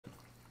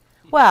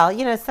Well,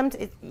 you know,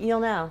 you'll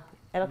know.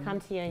 It'll come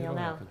to you and you'll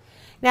know.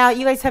 Now,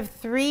 you guys have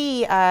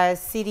 3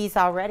 CDs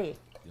already.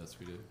 Yes,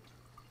 we do.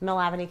 Mill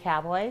Avenue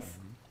Cowboys.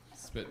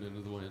 Spitting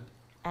into the Wind.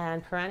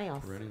 And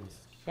Perennials. Perennials.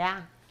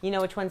 Yeah. You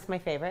know which one's my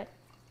favorite?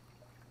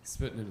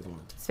 Spitting into the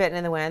Wind. Spitting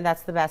in the Wind.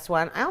 That's the best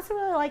one. I also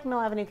really like Mill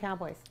Avenue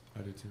Cowboys.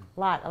 I do too. A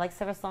lot. I like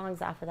several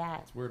songs off of that.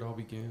 That's where it all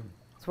began.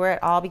 That's where it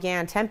all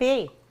began.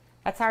 Tempe.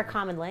 That's our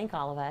common link,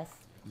 all of us.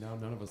 Now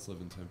none of us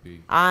live in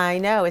Tempe. I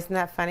know. Isn't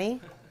that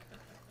funny?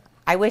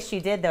 I wish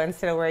you did, though,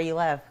 instead of where you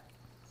live.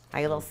 I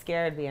get a little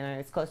scared being there.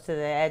 It's close to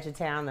the edge of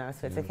town, though,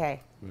 so it's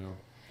okay. Yeah.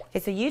 Okay,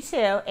 so you two,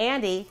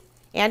 Andy's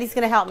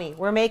going to help me.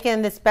 We're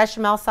making this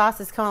bechamel sauce.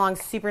 It's coming along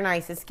super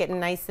nice. It's getting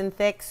nice and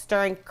thick,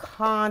 stirring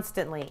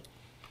constantly.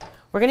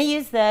 We're going to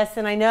use this,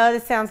 and I know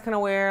this sounds kind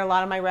of weird. A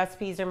lot of my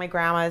recipes are my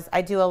grandma's.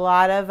 I do a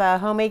lot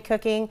of homemade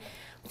cooking.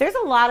 There's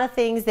a lot of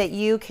things that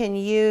you can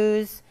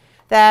use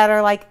that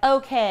are like,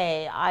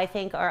 okay, I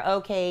think are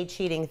okay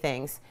cheating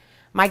things.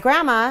 My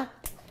grandma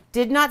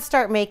did not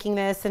start making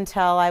this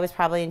until I was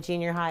probably in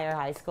junior high or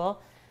high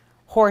school.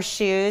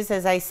 Horseshoes,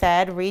 as I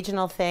said,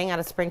 regional thing out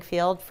of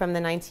Springfield from the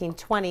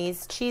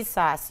 1920s. Cheese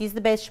sauce. Use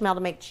the bechamel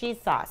to make cheese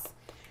sauce.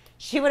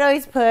 She would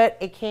always put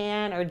a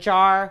can or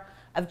jar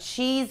of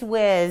Cheese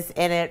Whiz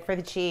in it for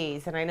the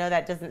cheese. And I know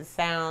that doesn't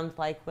sound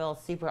like real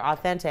super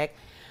authentic,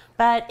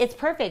 but it's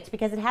perfect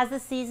because it has the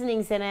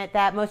seasonings in it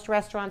that most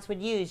restaurants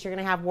would use. You're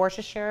going to have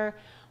Worcestershire,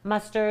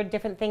 mustard,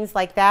 different things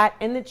like that.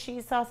 And the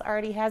cheese sauce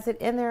already has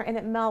it in there and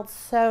it melts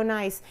so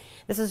nice.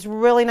 This is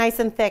really nice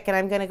and thick, and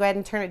I'm going to go ahead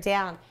and turn it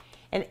down.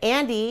 And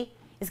Andy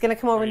is going to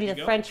come over and do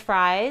the French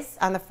fries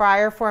on the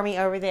fryer for me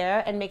over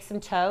there and make some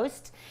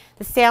toast.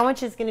 The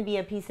sandwich is going to be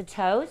a piece of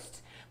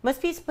toast.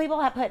 Most people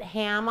have put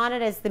ham on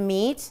it as the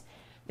meat.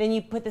 Then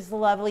you put this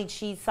lovely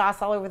cheese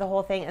sauce all over the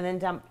whole thing and then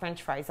dump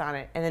French fries on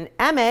it. And then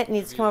Emmett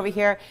needs to come over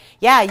here.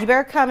 Yeah, you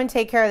better come and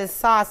take care of this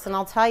sauce, and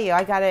I'll tell you,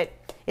 I got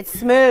it. It's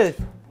smooth.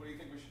 What do you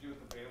think we should do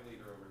with the band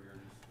leader over here?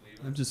 Just leave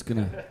him? I'm just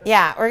going to...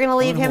 Yeah, we're going to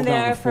leave him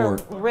there for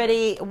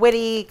fort.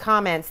 witty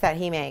comments that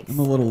he makes. I'm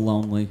a little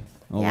lonely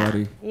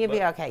already. Yeah, you'll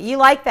be okay. You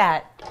like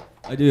that.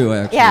 I do,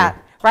 actually. Yeah,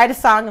 write a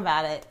song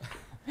about it.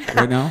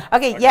 Right now?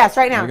 Okay, yes,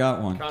 right now. I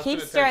got one.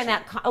 Keep stirring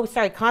that. Oh,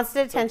 sorry,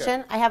 constant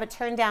attention. Okay. I have it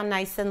turned down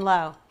nice and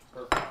low.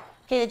 Perfect.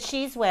 Okay, the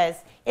Cheese Whiz.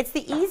 It's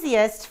the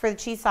easiest for the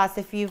cheese sauce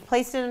if you've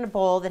placed it in a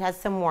bowl that has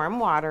some warm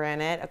water in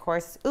it. Of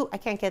course, ooh, I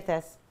can't get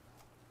this.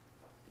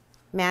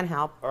 Man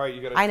help. All right,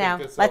 you got to I know.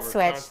 this Let's over.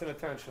 switch. Constant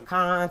attention.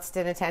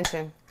 Constant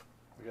attention.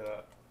 Look at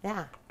that.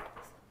 Yeah.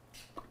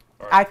 All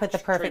right. I put the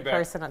perfect Trade back.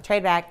 person on.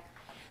 Trade back.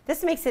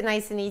 This makes it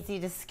nice and easy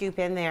to scoop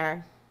in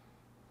there.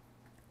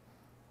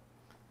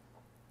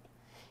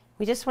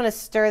 We just want to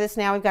stir this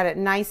now. We've got it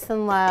nice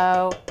and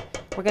low.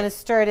 We're going to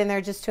stir it in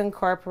there just to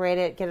incorporate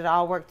it, get it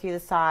all worked through the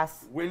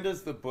sauce. When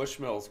does the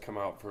Bushmills come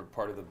out for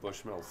part of the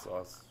Bushmills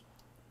sauce?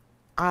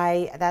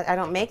 I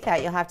don't make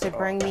that. You'll have to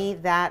bring me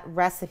that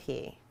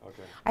recipe.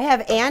 Okay. I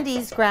have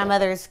Andy's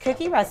grandmother's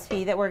cookie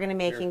recipe that we're going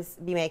to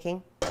be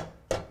making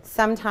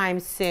sometime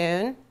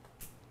soon.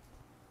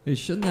 Hey,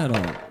 shouldn't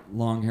that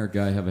long-haired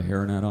guy have a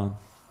hairnet on?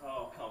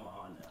 Oh, come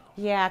on now.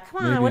 Yeah,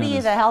 come on. Maybe What are on you,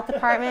 this- the health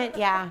department?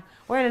 Yeah,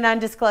 we're in an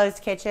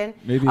undisclosed kitchen.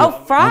 Maybe oh,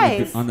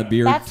 fries. on the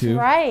beard, That's too.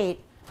 right.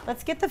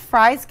 Let's get the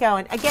fries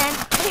going. Again,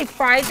 okay,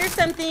 fries are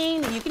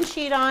something that you can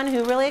cheat on.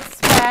 Who really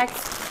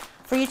expects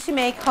for you to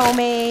make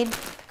homemade,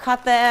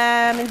 cut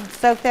them and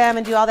soak them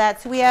and do all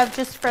that. So we have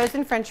just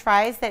frozen French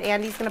fries that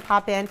Andy's going to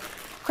pop in.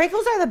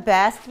 Crinkles are the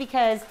best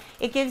because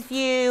it gives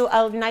you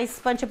a nice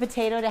bunch of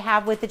potato to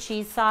have with the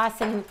cheese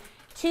sauce, and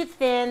too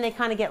thin, they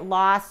kind of get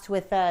lost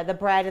with the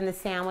bread and the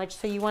sandwich.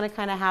 So you want to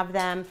kind of have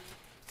them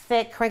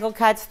thick crinkle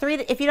cuts.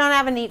 If you don't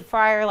have a neat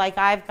fryer like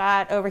I've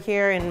got over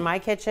here in my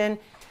kitchen,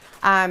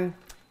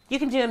 you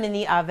can do them in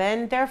the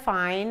oven. They're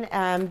fine,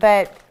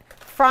 but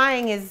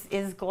frying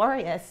is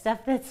glorious. Stuff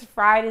that's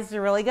fried is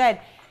really good.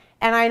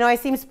 And I know I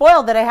seem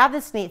spoiled that I have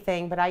this neat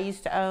thing, but I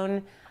used to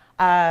own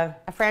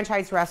a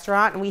franchise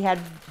restaurant, and we had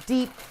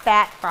deep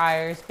fat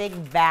fryers, big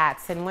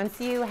vats. And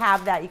once you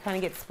have that, you kind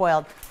of get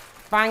spoiled.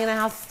 Frying in the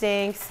house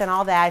stinks and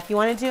all that. If you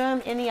want to do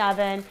them in the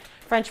oven,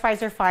 French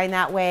fries are fine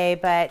that way,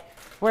 but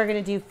we're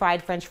going to do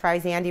fried French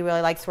fries. Andy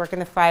really likes working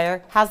the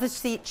fryer. How's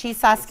the cheese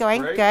sauce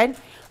going? Great. Good.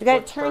 We got it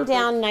Looks turned perfect.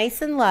 down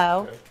nice and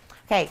low.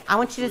 Okay, I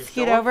want you to we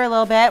scoot show 'em? over a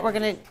little bit. We're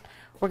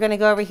gonna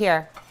go over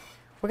here.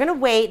 We're gonna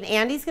wait, and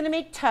Andy's gonna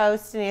make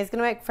toast, and Andy's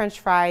gonna make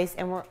French fries,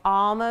 and we're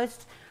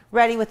almost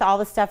ready with all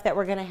the stuff that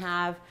we're gonna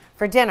have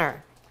for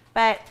dinner.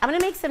 But I'm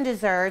gonna make some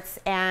desserts,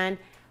 and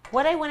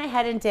what I went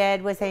ahead and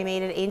did was I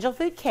made an angel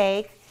food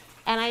cake,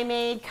 and I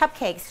made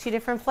cupcakes, 2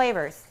 different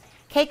flavors.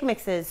 Cake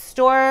mixes,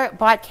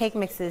 store-bought cake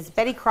mixes.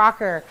 Betty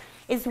Crocker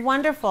is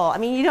wonderful. I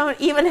mean, you don't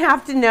even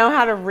have to know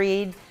how to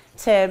read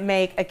to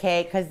make a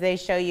cake because they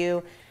show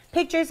you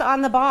pictures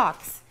on the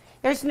box.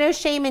 There's no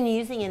shame in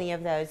using any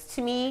of those.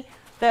 To me,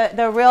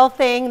 the real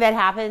thing that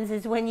happens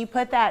is when you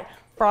put that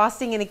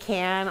frosting in a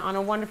can on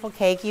a wonderful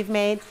cake you've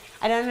made.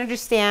 I don't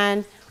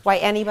understand why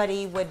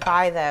anybody would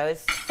buy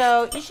those.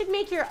 So you should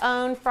make your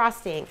own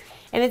frosting.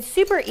 And it's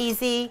super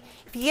easy.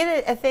 If you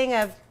get a thing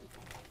of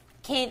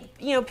contain,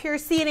 you know, pure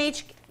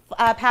C&H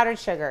powdered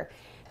sugar.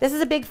 This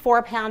is a big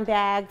 4-pound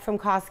bag from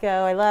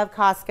Costco. I love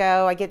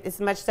Costco. I get as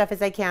much stuff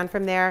as I can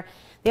from there.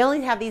 They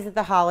only have these at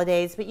the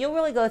holidays, but you'll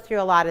really go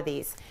through a lot of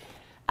these.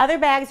 Other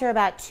bags are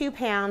about 2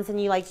 pounds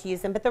and you like to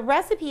use them, but the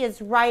recipe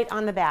is right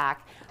on the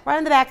back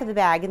of the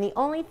bag. And the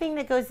only thing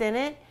that goes in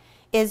it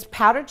is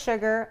powdered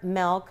sugar,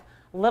 milk,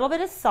 a little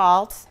bit of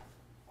salt,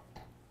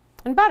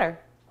 and butter.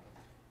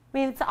 I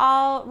mean, it's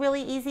all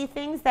really easy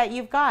things that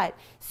you've got.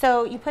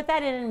 So you put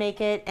that in and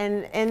make it,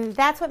 and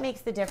that's what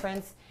makes the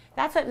difference.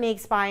 That's what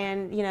makes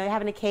buying, you know,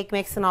 having a cake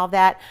mix and all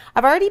that.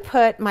 I've already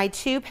put my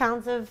 2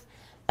 pounds of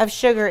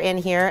sugar in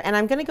here, and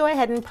I'm going to go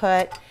ahead and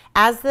put,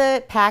 as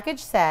the package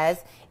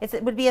says,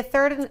 it would be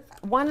 1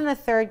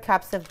 1/3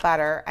 cups of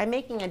butter. I'm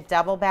making a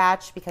double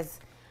batch because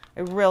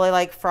I really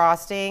like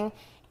frosting,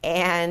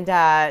 and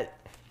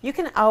you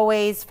can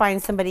always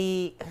find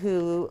somebody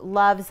who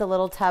loves a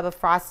little tub of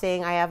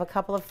frosting. I have a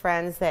couple of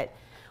friends that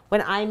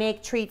when I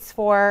make treats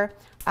for,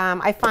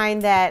 I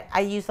find that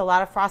I use a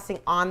lot of frosting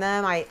on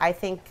them. I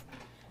think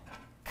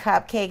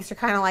cupcakes are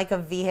kind of like a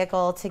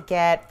vehicle to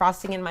get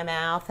frosting in my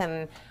mouth,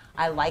 and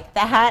I like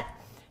that.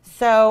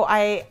 So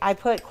I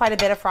put quite a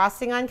bit of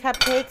frosting on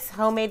cupcakes.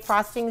 Homemade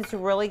frosting is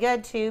really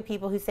good too.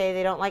 People who say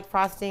they don't like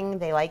frosting,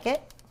 they like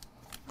it.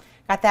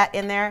 Got that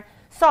in there.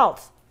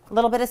 Salt. A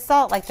little bit of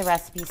salt like the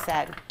recipe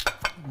said.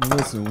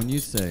 Melissa, when you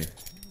say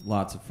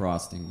lots of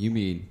frosting, you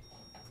mean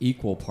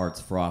equal parts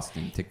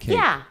frosting to cake.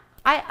 Yeah.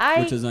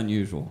 Which is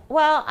unusual.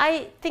 Well,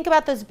 I think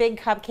about those big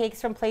cupcakes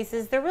from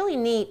places. They're really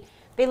neat.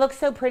 They look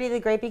so pretty, the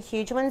great big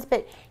huge ones,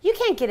 but you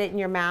can't get it in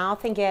your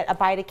mouth and get a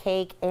bite of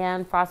cake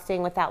and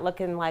frosting without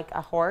looking like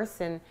a horse.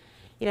 And,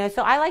 you know,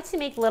 so I like to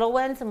make little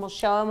ones, and we'll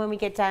show them when we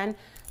get done.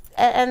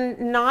 And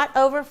not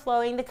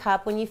overflowing the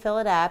cup when you fill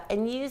it up,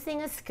 and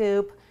using a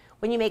scoop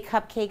when you make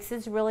cupcakes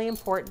is really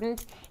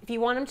important. If you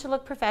want them to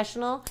look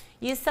professional,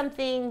 use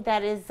something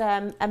that is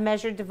a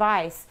measured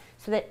device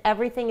so that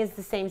everything is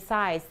the same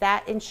size.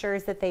 That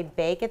ensures that they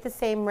bake at the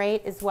same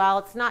rate as well.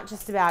 It's not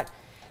just about,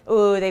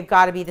 oh, they've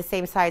got to be the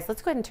same size.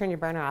 Let's go ahead and turn your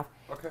burner off.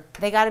 Okay.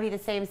 They got to be the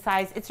same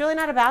size. It's really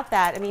not about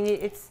that. I mean,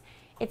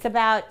 it's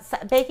about,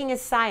 baking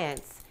is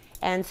science.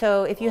 And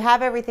so if you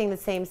have everything the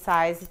same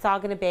size, it's all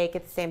going to bake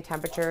at the same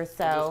temperature.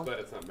 So. I'm just glad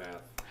it's not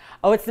math.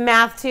 Oh, it's the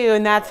math too,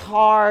 and that's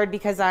hard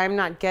because I'm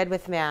not good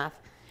with math.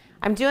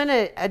 I'm doing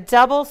a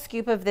double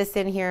scoop of this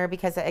in here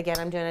because, again,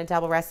 I'm doing a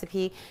double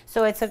recipe.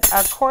 So it's a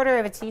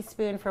 1/4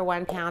 teaspoon for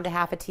 1 pound,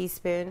 1/2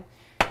 teaspoon.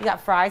 You got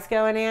fries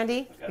going,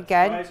 Andy? Got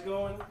Good? fries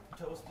going,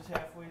 toast is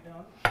halfway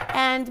done.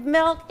 And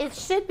milk, it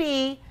should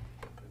be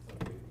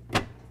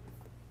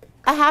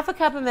 1/2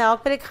 cup of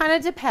milk, but it kind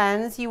of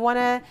depends. You want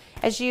to,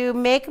 as you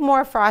make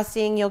more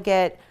frosting, you'll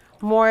get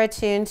more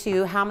attuned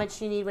to how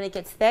much you need when it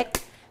gets thick.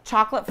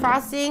 Chocolate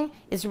frosting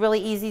is really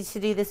easy to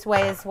do this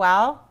way as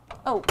well.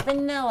 Oh,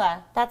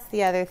 vanilla, that's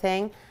the other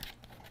thing.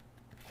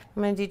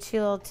 I'm going to do 2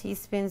 little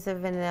teaspoons of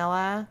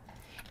vanilla.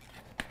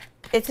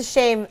 It's a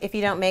shame if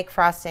you don't make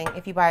frosting,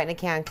 if you buy it in a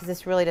can, because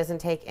this really doesn't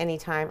take any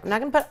time. I'm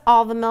not going to put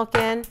all the milk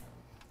in.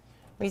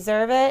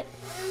 Reserve it.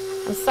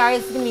 I'm sorry,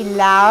 this is going to be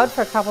loud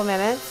for a couple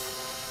minutes.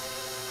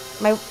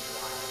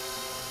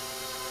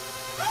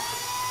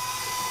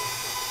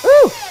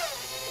 Ooh!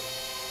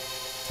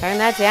 Turn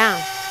that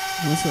down.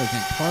 Also, I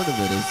think part of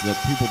it is that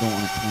people don't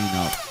want to clean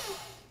up.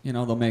 You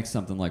know, they'll make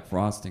something like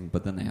frosting,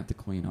 but then they have to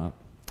clean up.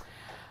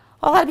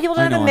 A lot of people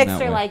don't have a I'm that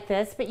mixer way. like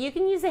this, but you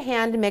can use a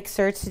hand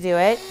mixer to do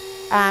it.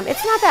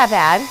 It's not that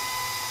bad.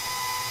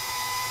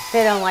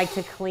 They don't like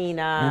to clean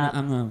up.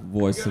 I'm the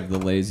voice of the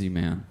lazy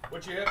man.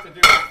 What you have to do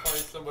is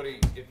find somebody,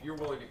 if you're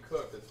willing to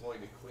cook, that's willing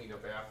to clean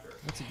up after.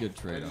 That's a good And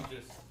trade-off. you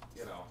just,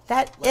 you know,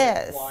 That let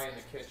it is. fly in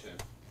the kitchen.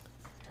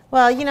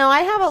 Well, you know,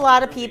 I have a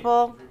lot of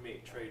people.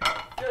 Roommate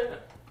trade-off.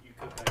 You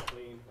cook, I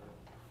clean.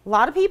 A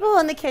lot of people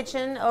in the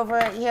kitchen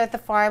over here at the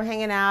farm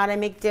hanging out. I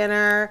make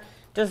dinner,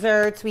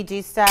 desserts, we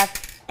do stuff.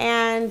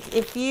 And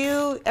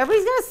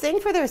everybody's got to sing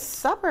for their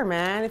supper,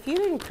 man. If you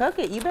didn't cook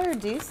it, you better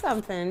do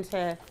something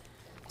to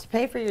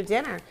pay for your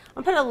dinner.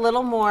 I'm gonna put a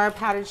little more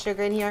powdered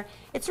sugar in here.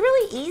 It's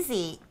really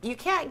easy. You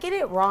can't get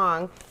it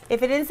wrong.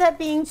 If it ends up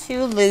being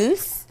too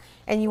loose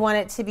and you want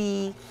it to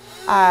be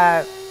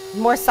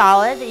more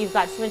solid, that you've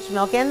got too much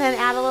milk in, then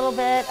add a little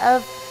bit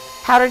of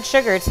powdered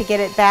sugar to get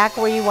it back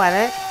where you want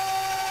it.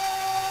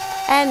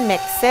 And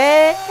mix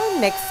it, and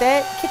mix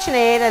it.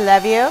 KitchenAid, I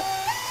love you.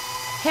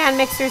 Hand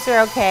mixers are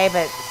okay,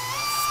 but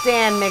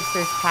stand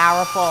mixer's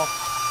powerful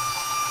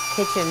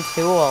kitchen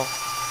tool.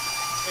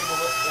 Hey, well,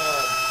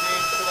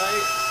 Jane, should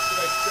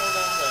I show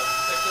them the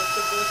thickness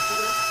of this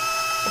today?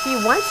 If you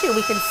want to,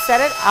 we can set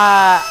it.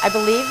 I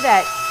believe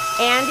that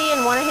Andy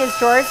in one of his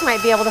drawers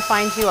might be able to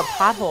find you a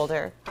pot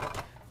holder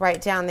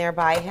right down there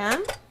by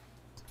him.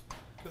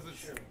 Because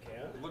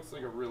it looks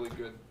like a really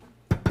good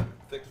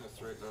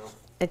thickness right now.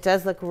 It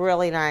does look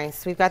really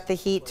nice. We've got the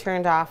heat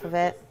turned off of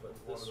it. One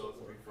of those will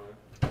be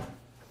fine.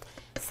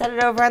 Set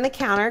it over on the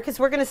counter because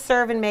we're going to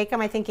serve and make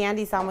them. I think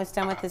Andy's almost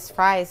done with his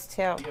fries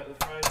too. Yeah,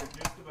 the fries are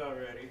just about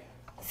ready.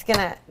 He's going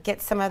to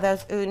get some of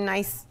those, ooh,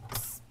 nice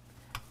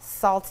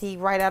salty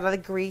right out of the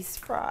grease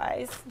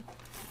fries.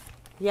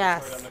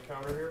 Yes. Right on the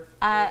counter here?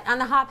 On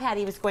the hot pad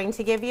he was going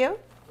to give you.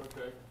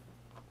 Okay.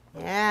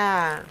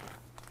 Yeah.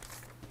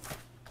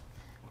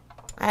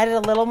 I added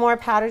a little more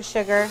powdered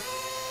sugar.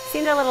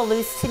 Seemed a little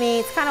loose to me.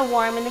 It's kind of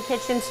warm in the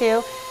kitchen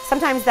too.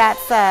 Sometimes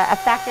that's a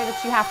factor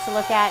that you have to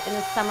look at in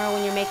the summer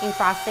when you're making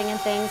frosting and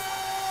things.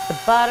 The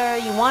butter,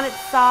 you want it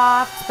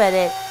soft, but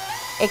it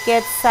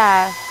gets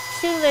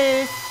too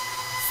loose.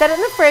 Set it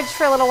in the fridge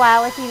for a little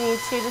while if you need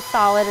to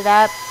solid it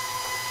up.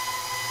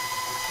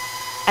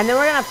 And then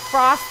we're gonna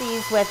frost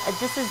these with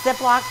just a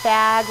Ziploc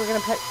bag. We're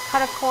gonna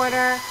cut a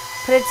corner,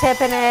 put a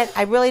tip in it.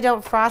 I really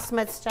don't frost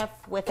much stuff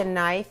with a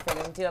knife. I'm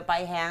gonna do it by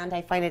hand.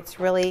 I find it's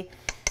really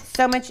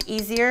so much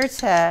easier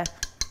to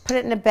put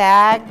it in a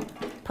bag,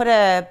 put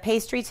a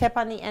pastry tip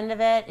on the end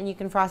of it, and you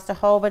can frost a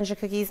whole bunch of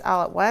cookies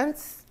all at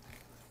once.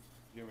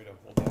 You want me to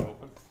hold that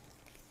open?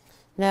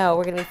 No,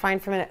 we're gonna be fine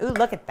for a minute. Ooh,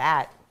 look at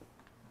that.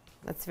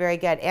 That's very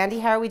good. Andy,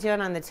 how are we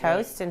doing on the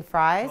toast and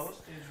fries?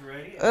 Toast is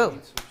ready. Ooh. I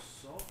need some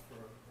salt for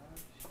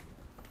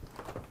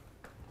our fries.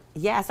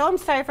 Yes. Oh, I'm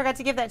sorry. I forgot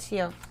to give that to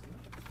you.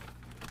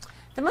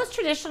 The most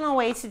traditional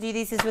way to do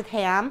these is with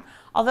ham.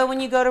 Although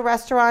when you go to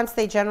restaurants,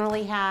 they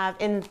generally have,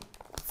 in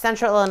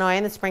Central Illinois,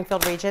 in the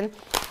Springfield region,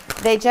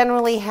 they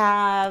generally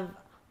have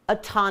a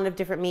ton of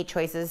different meat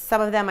choices.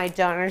 Some of them I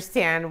don't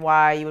understand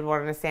why you would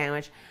want in a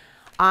sandwich.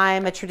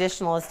 I'm a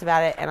traditionalist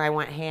about it, and I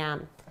want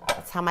ham.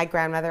 That's how my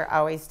grandmother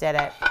always did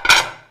it.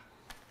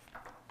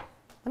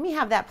 Let me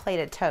have that plate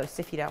of toast,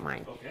 if you don't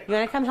mind. Okay. You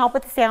want to come help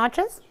with the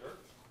sandwiches? Sure.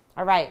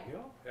 All right.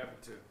 Happy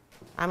to.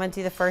 I'm going to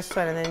do the first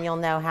one, and then you'll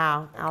know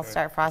how. I'll Okay.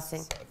 start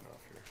frosting. Sliding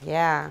off here.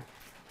 Yeah.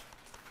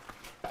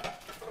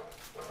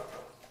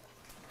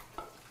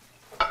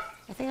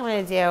 I think I'm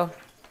going to do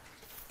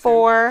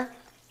four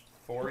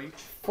Each?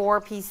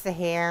 pieces of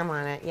ham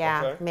on it.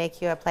 Yeah, Okay.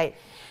 make you a plate.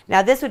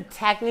 Now this would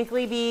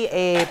technically be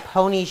a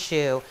pony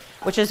shoe,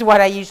 which is what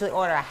I usually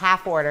order, a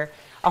half order.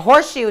 A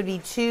horseshoe would be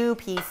 2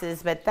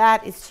 pieces, but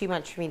that is too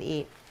much for me to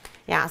eat.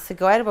 Yeah, so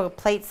go ahead, we'll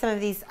plate some of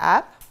these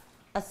up.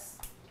 A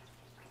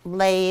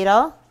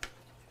ladle.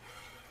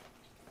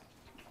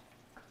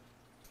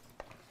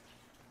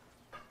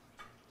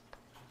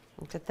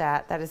 Look at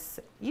that. That is,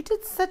 you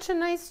did such a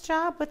nice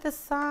job with the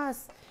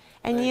sauce.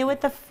 And Thank you you. with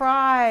the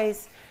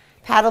fries.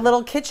 Had a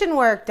little kitchen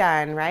work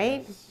done,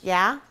 right? Yes.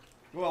 Yeah?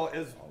 Well,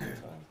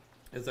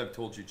 as I've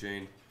told you,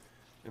 Jane,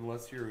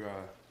 unless you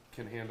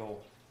can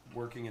handle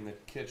working in the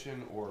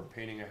kitchen or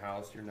painting a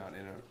house, you're not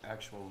in an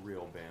actual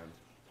real band.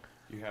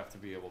 You have to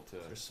be able to.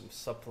 There's some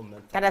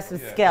supplemental Gotta have some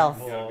Yeah, skills.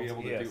 You gotta be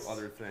able to Yes. do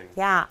other things.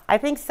 Yeah, I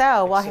think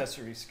so. Well,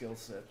 accessory skill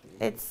set.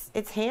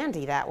 it's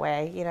handy that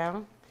way, you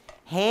know?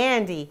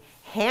 Handy.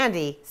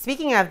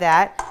 Speaking of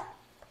that,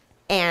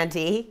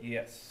 Andy,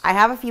 Yes. I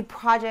have a few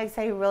projects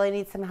I really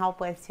need some help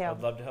with too.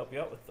 I'd love to help you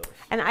out with those.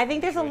 And I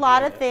think there's a Enjoy lot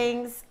doing of that.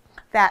 things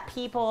that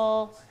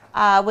people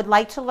would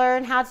like to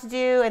learn how to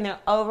do, and they're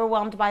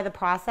overwhelmed by the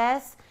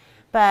process,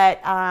 but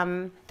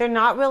they're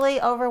not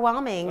really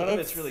overwhelming. None of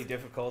it's really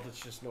difficult. It's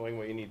just knowing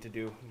what you need to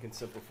do. You can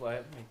simplify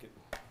it, make it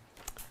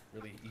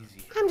really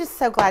easy. I'm just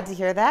so glad to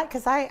hear that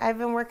because I've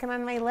been working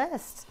on my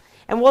list.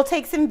 And we'll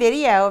take some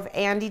video of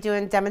Andy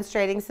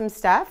demonstrating some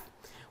stuff.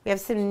 We have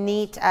some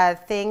neat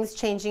things,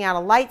 changing out a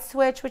light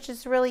switch, which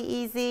is really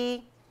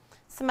easy.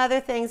 Some other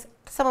things,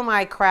 some of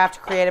my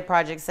craft creative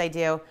projects I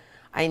do,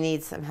 I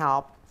need some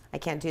help. I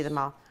can't do them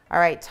all. All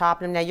right, top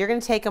them. Now you're going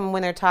to take them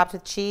when they're topped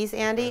with cheese,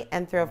 Andy,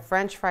 and throw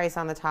French fries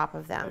on the top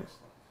of them.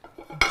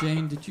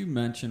 Jane, did you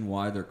mention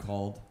why they're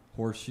called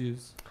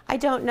horseshoes? I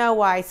don't know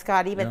why,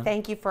 Scotty, but Yeah.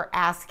 thank you for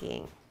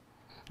asking.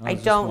 I was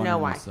just don't know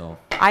wondering why. myself.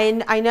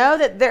 I know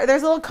that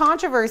there's a little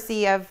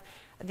controversy of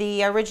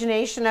the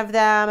origination of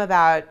them,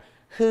 about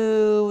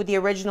who the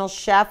original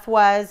chef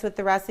was with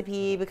the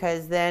recipe,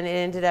 because then it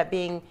ended up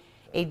being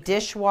a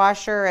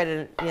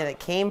dishwasher that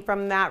came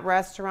from that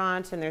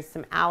restaurant, and there's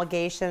some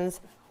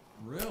allegations.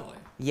 Really?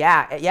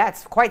 Yeah,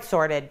 it's quite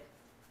sordid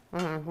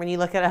when you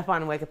look it up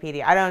on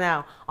Wikipedia. I don't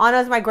know. All I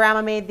know is my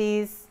grandma made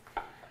these.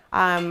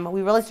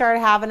 We really started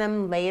having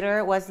them later.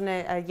 It wasn't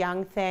a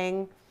young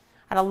thing.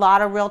 I had a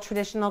lot of real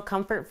traditional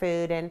comfort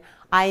food, and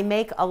I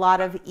make a lot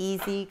of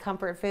easy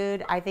comfort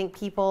food. I think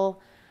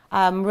people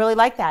really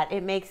like that.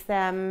 It makes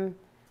them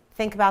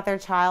think about their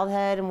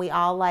childhood, and we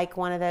all like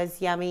one of those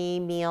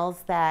yummy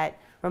meals that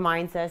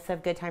reminds us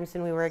of good times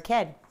when we were a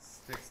kid.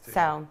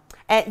 So,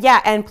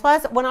 and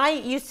plus, when I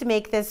used to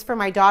make this for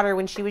my daughter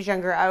when she was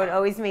younger, I would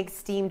always make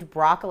steamed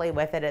broccoli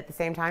with it at the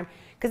same time,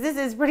 because this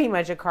is pretty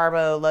much a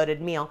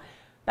carbo-loaded meal.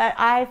 But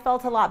I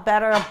felt a lot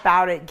better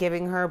about it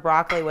giving her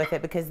broccoli with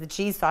it, because the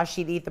cheese sauce,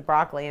 she'd eat the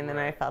broccoli, and then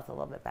I felt a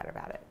little bit better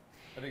about it.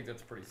 I think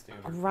that's pretty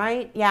standard. for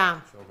Right? Yeah.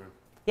 Children.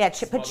 Yeah, put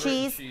Smother it in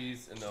cheese.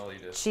 cheese, and they'll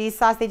eat it. Cheese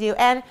sauce they do.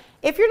 And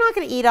if you're not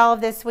going to eat all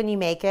of this when you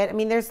make it, I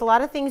mean, there's a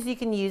lot of things you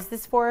can use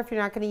this for. If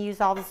you're not going to use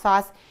all the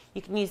sauce,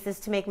 you can use this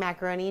to make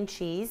macaroni and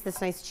cheese,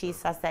 this nice cheese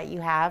sauce that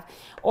you have.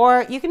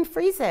 Or you can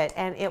freeze it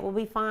and it will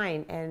be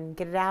fine, and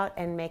get it out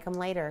and make them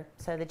later.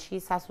 So the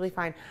cheese sauce will be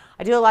fine.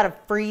 I do a lot of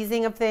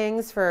freezing of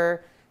things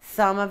for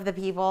some of the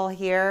people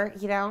here,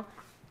 you know.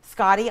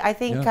 Scotty, I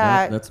think.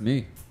 Yeah, that's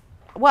me.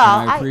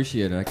 Well, and I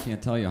appreciate it. I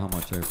can't tell you how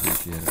much I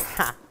appreciate it.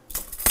 Huh.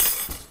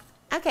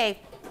 Okay,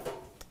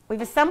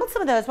 we've assembled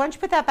some of those. Why don't you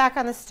put that back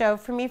on the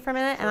stove for me for a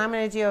minute, and I'm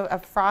going to do a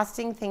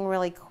frosting thing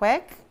really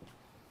quick.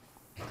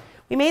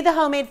 We made the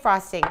homemade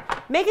frosting.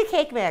 Make a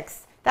cake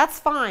mix. That's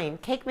fine.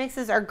 Cake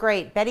mixes are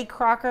great. Betty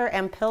Crocker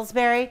and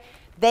Pillsbury,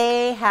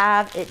 they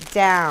have it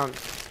down.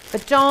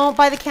 But don't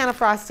buy the can of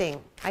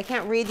frosting. I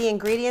can't read the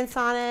ingredients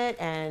on it,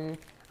 and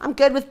I'm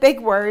good with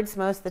big words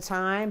most of the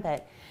time,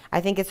 but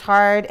I think it's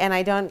hard, and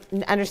I don't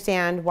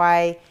understand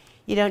why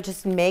you don't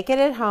just make it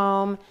at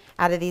home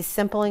out of these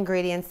simple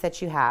ingredients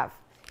that you have.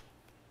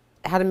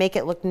 How to make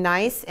it look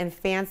nice and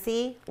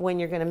fancy when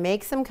you're going to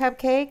make some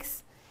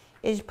cupcakes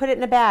is you put it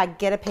in a bag.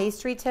 Get a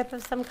pastry tip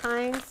of some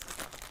kind.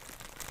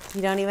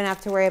 You don't even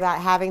have to worry about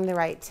having the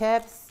right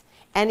tips.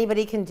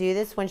 Anybody can do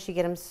this once you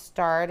get them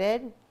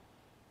started.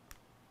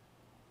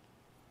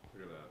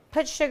 Look at that.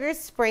 Put sugar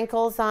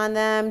sprinkles on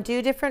them.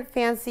 Do different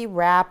fancy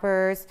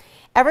wrappers.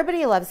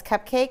 Everybody loves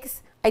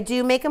cupcakes. I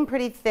do make them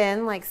pretty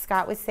thin, like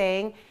Scott was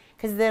saying,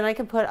 because then I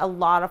can put a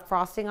lot of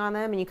frosting on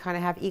them and you kind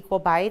of have equal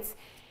bites.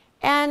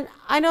 And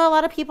I know a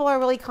lot of people are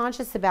really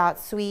conscious about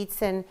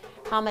sweets and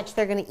how much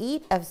they're going to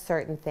eat of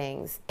certain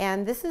things.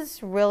 And this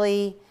is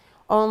really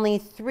only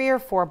 3 or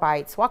 4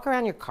 bites. Walk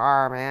around your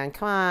car, man.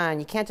 Come on.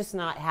 You can't just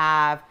not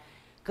have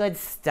good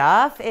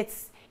stuff.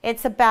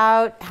 It's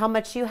about how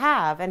much you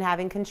have and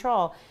having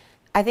control.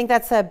 I think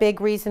that's a big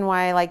reason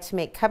why I like to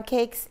make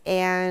cupcakes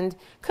and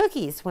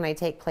cookies when I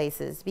take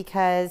places,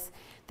 because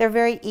they're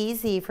very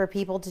easy for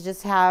people to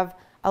just have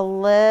a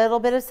little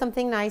bit of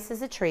something nice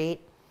as a treat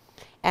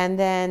and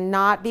then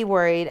not be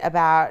worried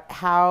about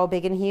how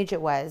big and huge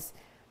it was.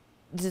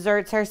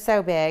 Desserts are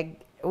so big.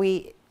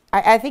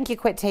 I think you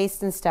quit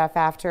tasting stuff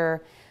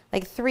after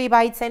like 3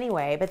 bites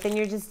anyway, but then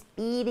you're just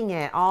eating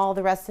it, all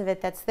the rest of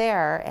it that's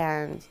there.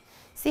 And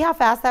see how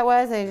fast that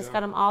was? I just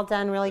got them all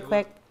done really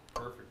quick.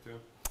 Perfect, too.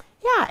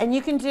 Yeah, and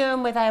you can do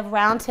them with, I have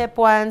round tip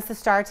ones, the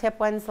star tip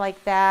ones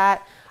like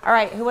that. All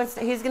right, who's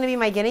going to be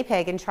my guinea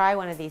pig and try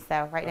one of these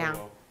though right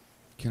now?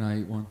 Can I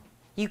eat one?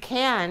 You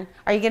can.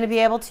 Are you going to be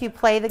able to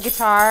play the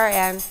guitar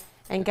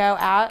and go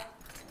out?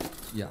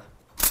 Yeah.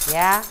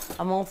 Yeah,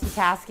 a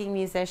multitasking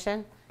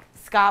musician.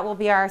 Scott will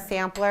be our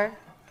sampler.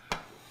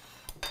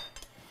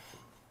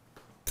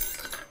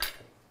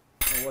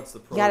 What's the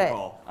Got it.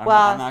 protocol?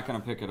 Well, I'm not going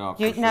to pick it up.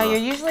 No, for sure. you're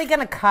usually going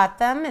to cut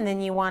them, and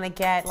then you want to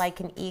get like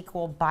an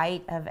equal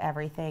bite of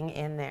everything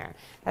in there.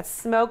 That's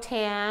smoked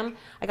ham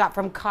I got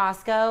from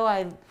Costco.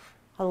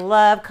 I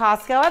love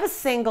Costco. I have a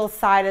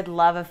single-sided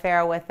love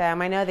affair with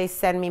them. I know they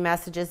send me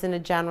messages in a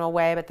general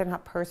way, but they're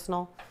not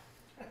personal.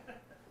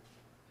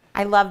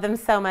 I love them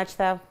so much,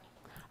 though.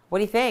 What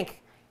do you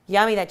think?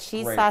 Yummy. That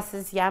cheese Great. Sauce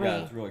is yummy. Yeah,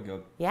 it's really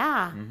good.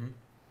 Yeah. Mm-hmm.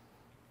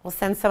 We'll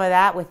send some of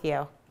that with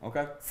you.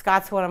 Okay.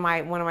 Scott's one of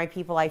my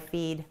people I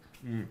feed.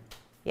 Mm.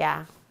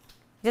 Yeah.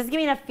 Just give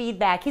me enough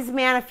feedback. He's a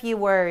man of few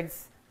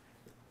words.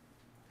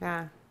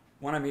 Yeah.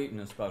 When I'm eating,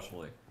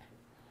 especially.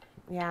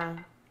 Yeah.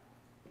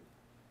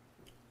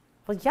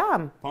 Well,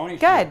 yum. Pony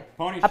Good. shoe.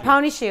 Pony A shoe.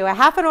 pony shoe. A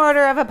half an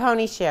order of a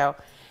pony shoe.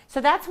 So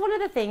that's one of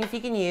the things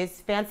you can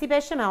use. Fancy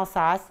bechamel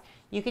sauce.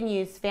 You can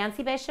use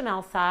fancy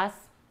bechamel sauce,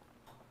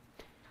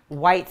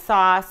 white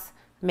sauce,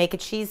 make a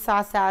cheese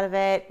sauce out of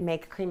it,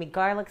 make a creamy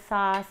garlic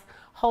sauce,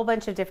 whole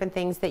bunch of different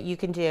things that you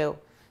can do.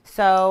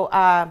 So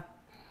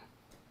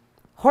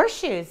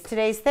horseshoes,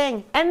 today's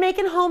thing. And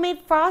making homemade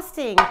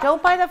frosting.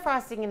 Don't buy the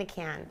frosting in a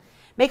can.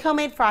 Make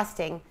homemade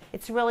frosting.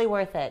 It's really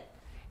worth it.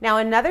 Now,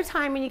 another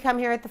time when you come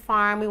here at the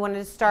farm, we wanted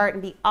to start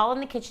and be all in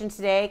the kitchen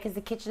today because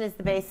the kitchen is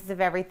the basis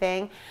of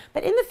everything.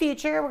 But in the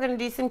future, we're going to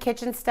do some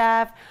kitchen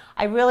stuff.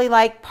 I really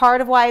like part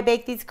of why I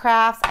bake these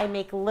crafts. I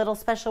make little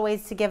special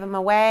ways to give them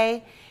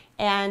away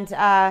and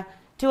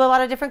do a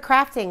lot of different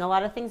crafting, a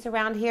lot of things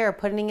around here,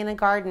 putting in a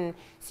garden.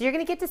 So you're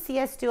going to get to see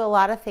us do a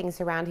lot of things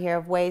around here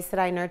of ways that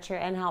I nurture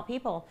and help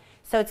people.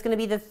 So it's going to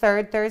be the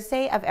 3rd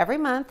Thursday of every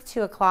month,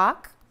 2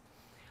 o'clock.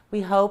 We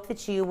hope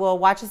that you will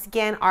watch us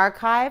again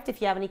archived. If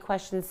you have any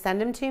questions,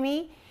 send them to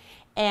me.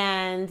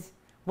 And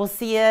we'll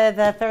see you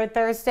the 3rd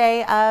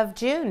Thursday of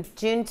June,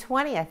 June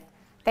 20th.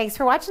 Thanks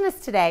for watching us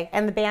today.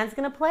 And the band's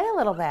going to play a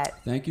little bit.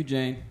 Thank you,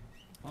 Jane.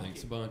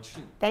 Thanks a bunch.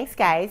 Thanks,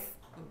 guys.